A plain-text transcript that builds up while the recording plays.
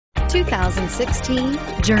2016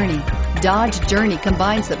 Journey. Dodge Journey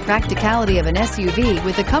combines the practicality of an SUV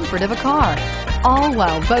with the comfort of a car, all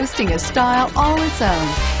while boasting a style all its own.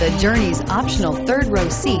 The Journey's optional third-row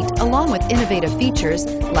seat, along with innovative features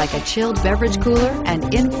like a chilled beverage cooler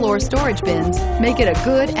and in-floor storage bins, make it a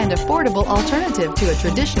good and affordable alternative to a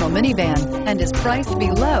traditional minivan and is priced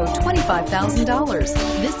below $25,000.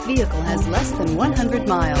 This vehicle has less than 100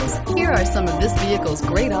 miles. Here are some of this vehicle's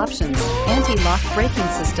great options: anti-lock braking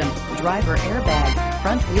system, driver airbag,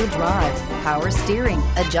 front-wheel drive, power steering,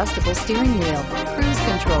 adjustable steering wheel, cruise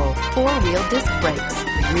control, four-wheel disc brakes,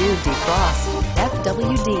 rear defrost,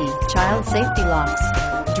 FWD, child safety locks.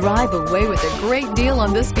 Drive away with a great deal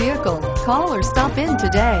on this vehicle. Call or stop in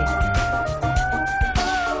today.